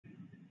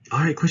All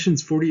right,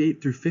 questions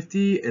 48 through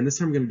 50, and this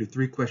time we're going to do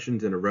 3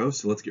 questions in a row,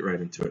 so let's get right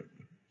into it.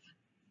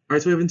 All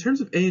right, so we have in terms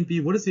of A and B,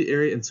 what is the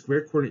area in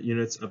square coordinate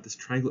units of this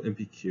triangle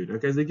MPQ? Now,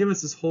 guys, they give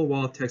us this whole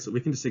wall of text, but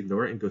we can just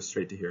ignore it and go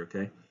straight to here,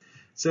 okay?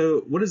 So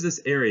what is this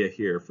area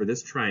here for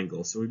this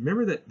triangle? So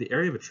remember that the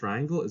area of a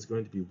triangle is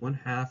going to be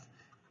 1/2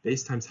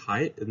 base times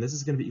height, and this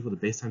is going to be equal to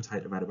base times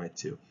height divided by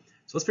 2.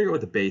 So let's figure out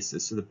what the base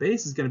is. So the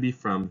base is going to be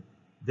from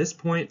this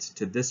point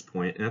to this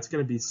point, and that's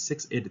going to be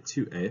 6a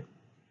to 2a.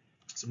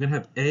 So I'm going to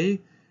have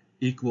a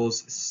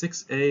equals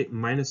 6a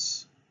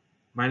minus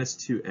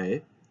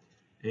 2a,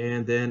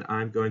 and then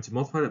I'm going to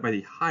multiply that by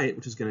the height,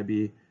 which is going to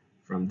be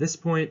from this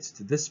point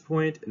to this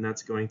point, and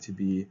that's going to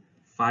be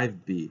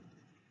 5b.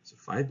 So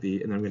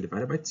 5b, and then I'm going to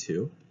divide it by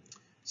 2.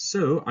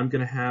 So I'm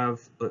going to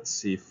have, let's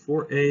see,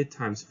 4a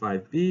times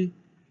 5b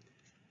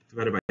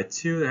divided by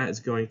 2. That is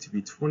going to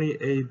be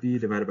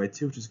 20ab divided by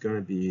 2, which is going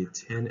to be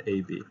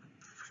 10ab.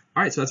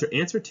 All right, so that's our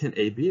answer,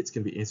 10ab. It's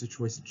going to be answer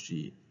choice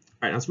G. All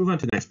right, now let's move on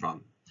to the next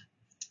problem.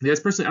 Guys,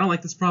 personally, I don't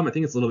like this problem. I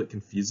think it's a little bit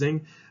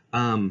confusing.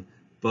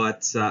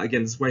 But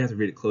again, this is why you have to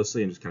read it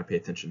closely and just kind of pay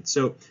attention.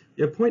 So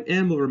you have point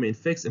M will remain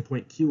fixed and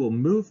point Q will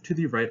move to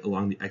the right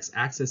along the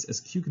x-axis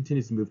as Q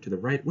continues to move to the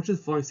right. Which of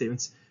the following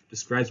statements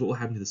describes what will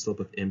happen to the slope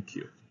of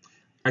MQ?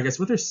 I guess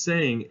what they're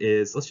saying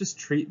is, let's just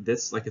treat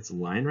this like it's a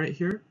line right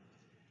here.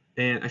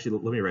 And actually,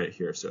 let me write it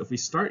here. So if we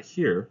start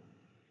here,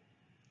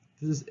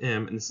 this is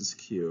M and this is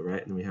Q,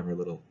 right? And then we have our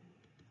little,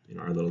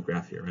 our little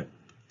graph here, right?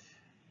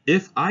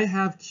 If I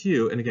have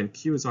Q, and again,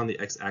 Q is on the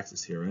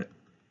x-axis here, right?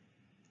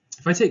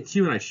 If I take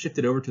Q and I shift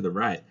it over to the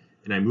right,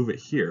 and I move it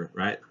here,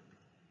 right?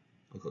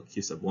 I'll call it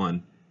Q sub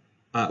 1.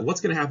 What's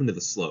going to happen to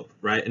the slope,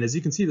 right? And as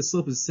you can see, the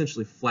slope is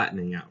essentially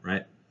flattening out,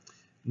 right?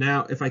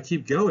 Now, if I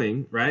keep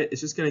going, right,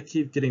 it's just going to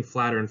keep getting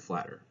flatter and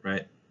flatter,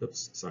 right?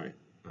 Oops, sorry.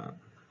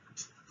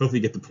 Hopefully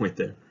you get the point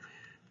there.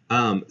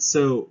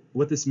 So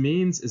what this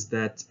means is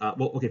that,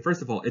 well, okay,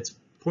 first of all, it's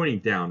pointing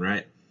down,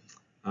 right?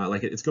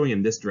 Like it's going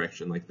in this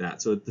direction like that.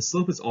 So the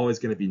slope is always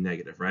going to be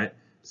negative, right?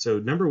 So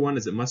number one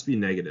is it must be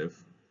negative.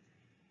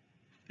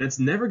 And it's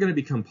never going to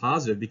become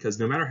positive because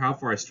no matter how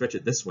far I stretch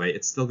it this way,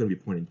 it's still going to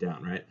be pointing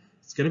down, right?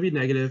 It's going to be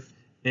negative.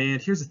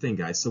 And here's the thing,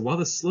 guys. So while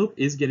the slope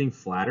is getting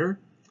flatter,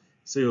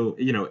 so,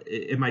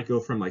 it might go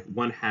from like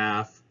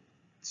 1/2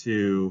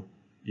 to,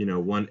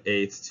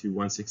 1/8 to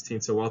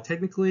 1/16. So while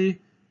technically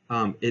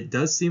it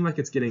does seem like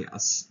it's getting a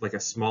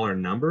smaller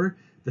number,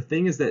 the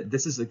thing is that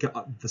this is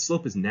the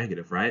slope is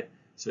negative, right?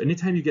 So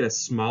anytime you get a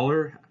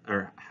smaller,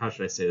 or how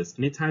should I say this?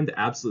 Anytime the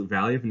absolute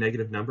value of a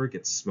negative number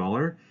gets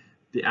smaller,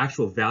 the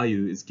actual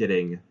value is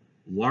getting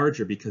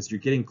larger because you're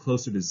getting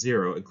closer to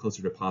 0 and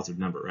closer to a positive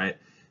number, right?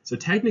 So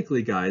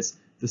technically, guys,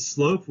 the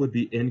slope would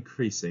be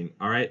increasing,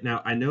 all right?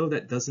 Now, I know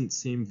that doesn't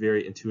seem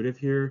very intuitive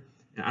here,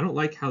 and I don't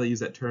like how they use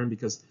that term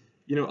because,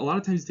 a lot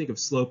of times you think of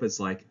slope as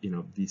like,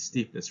 the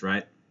steepness,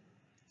 right?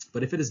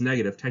 But if it is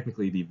negative,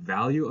 technically the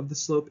value of the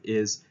slope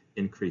is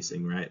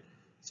increasing, right?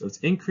 So it's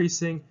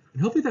increasing,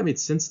 and hopefully that made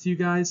sense to you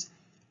guys.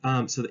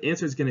 So the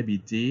answer is going to be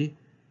D.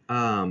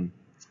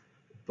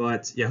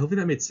 But yeah, hopefully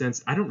that made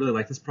sense. I don't really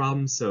like this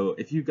problem, so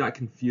if you got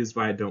confused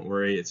by it, don't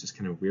worry. It's just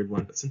kind of a weird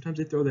one, but sometimes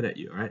they throw that at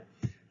you, all right?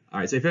 All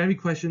right, so if you have any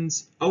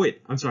questions, oh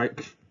wait, I'm sorry.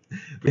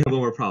 We have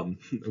one more problem.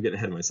 I'm getting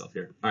ahead of myself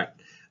here. All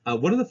right,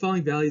 one of the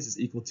following values is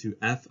equal to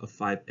f of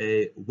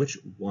 5a, which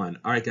one?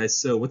 All right, guys,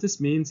 so what this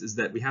means is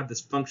that we have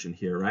this function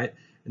here, right?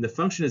 And the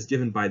function is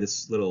given by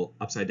this little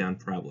upside down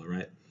parabola,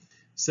 right?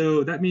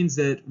 So that means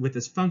that with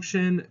this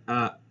function,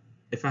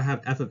 if I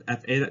have f of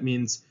fa, that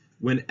means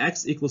when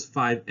x equals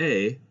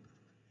 5a,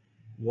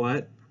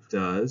 what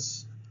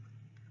does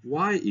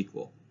y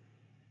equal?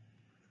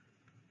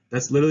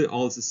 That's literally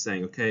all this is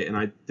saying, okay? And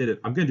I'm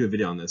going to do a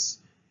video on this,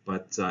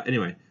 but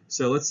anyway,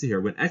 so let's see here.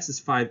 When x is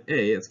 5a,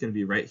 it's going to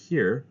be right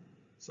here.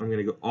 So I'm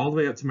going to go all the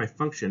way up to my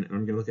function, and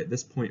I'm going to look at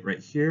this point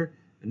right here,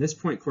 and this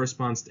point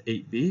corresponds to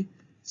 8b.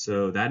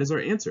 So that is our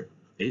answer,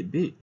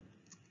 8b.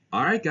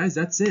 All right, guys,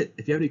 that's it.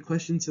 If you have any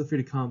questions, feel free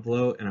to comment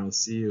below, and I will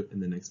see you in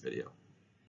the next video.